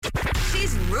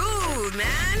rude,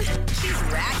 man. She's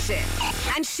ratchet.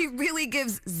 And she really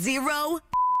gives zero.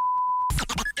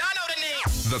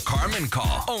 The Carmen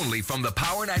Call, only from the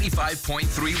Power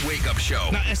 95.3 Wake Up Show.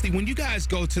 Now, Esty, when you guys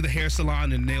go to the hair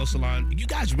salon and nail salon, you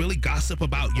guys really gossip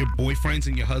about your boyfriends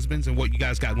and your husbands and what you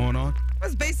guys got going on?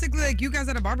 It's basically like you guys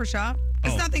at a barbershop.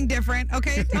 It's nothing different,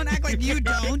 okay? Don't act like you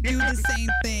don't do the same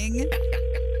thing.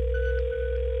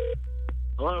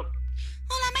 Hello?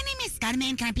 Hola, my name is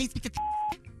Carmen. Can I please speak to...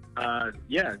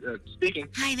 Speaking.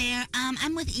 Hi there.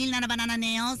 I'm with Ilna Banana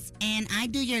Nails, and I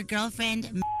do your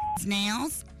girlfriend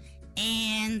nails.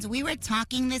 And we were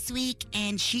talking this week,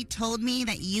 and she told me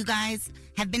that you guys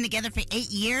have been together for 8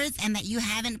 years and that you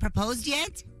haven't proposed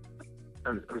yet.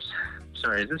 I'm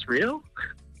sorry, is this real?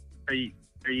 Are you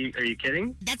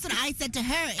kidding? That's what I said to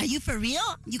her. Are you for real?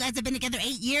 You guys have been together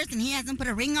 8 years and he hasn't put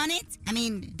a ring on it? I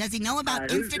mean, does he know about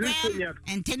Instagram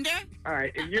and Tinder? All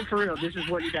right, if you're for real, this is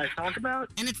what you guys talk about?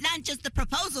 And it's not just the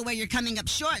proposal where you're coming up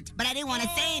short, but I didn't want to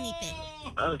say anything.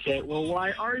 Okay, well,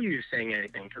 why are you saying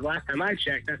anything? Because last time I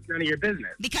checked, that's none of your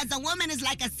business. Because a woman is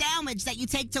like a sandwich that you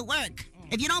take to work.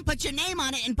 If you don't put your name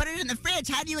on it and put it in the fridge,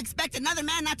 how do you expect another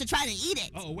man not to try to eat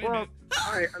it? Oh, wait a minute.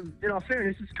 All right, in all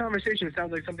fairness, this conversation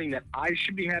sounds like something that I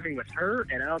should be having with her,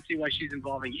 and I don't see why she's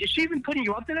involving you. Is she even putting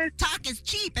you up to this? Talk is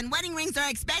cheap, and wedding rings are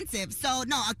expensive. So,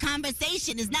 no, a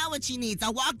conversation is not what she needs.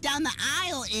 A walk down the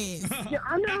aisle is. Yeah,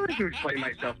 I'm not going to explain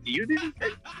myself to you.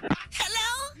 Hello?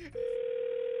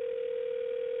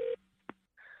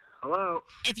 Hello?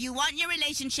 If you want your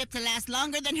relationship to last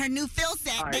longer than her new fill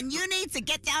set, then you need to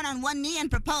get down on one knee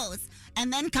and propose,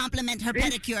 and then compliment her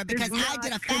pedicure, because I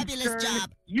did a fabulous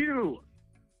job. You.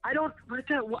 I don't. Look,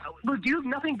 do you have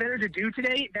nothing better to do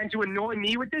today than to annoy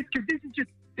me with this? Because this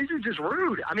is just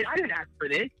rude. I mean, I didn't ask for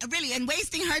this. Really, and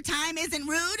wasting her time isn't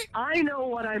rude? I know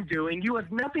what I'm doing. You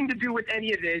have nothing to do with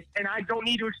any of this, and I don't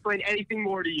need to explain anything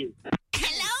more to you.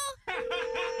 Hello?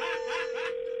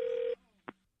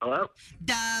 Hello?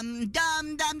 Dum,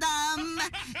 dum, dum, dum.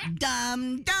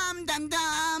 Dum, dum, dum,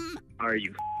 dum. Are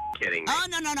you kidding me? Oh,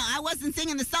 no. I wasn't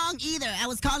singing the song either. I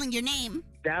was calling your name.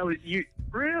 That was you.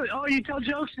 Really? Oh, you tell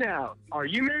jokes now. Are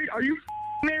you married? Are you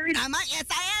married? Yes,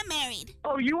 I am married.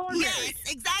 Oh, you are married? Yes,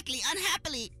 exactly.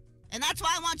 Unhappily. And that's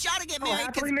why I want y'all to get married.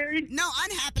 Happily married? No,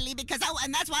 unhappily,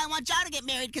 and that's why I want y'all to get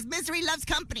married, because misery loves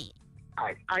company.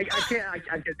 I can't.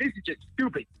 This is just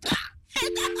stupid.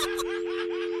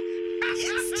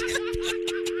 You're stupid.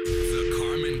 The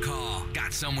Carmen Call.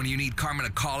 Got someone you need Carmen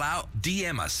to call out?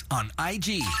 DM us on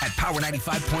IG at Power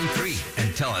 95.3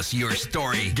 and tell us your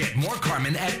story. Get more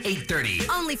Carmen at 8:30.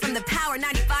 Only from the Power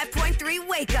 95.3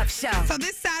 Wake Up Show. So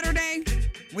this Saturday,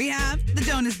 we have the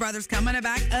Jonas Brothers coming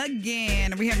back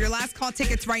again. We have your last call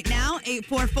tickets right now,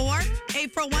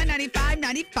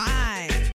 844-841-9595.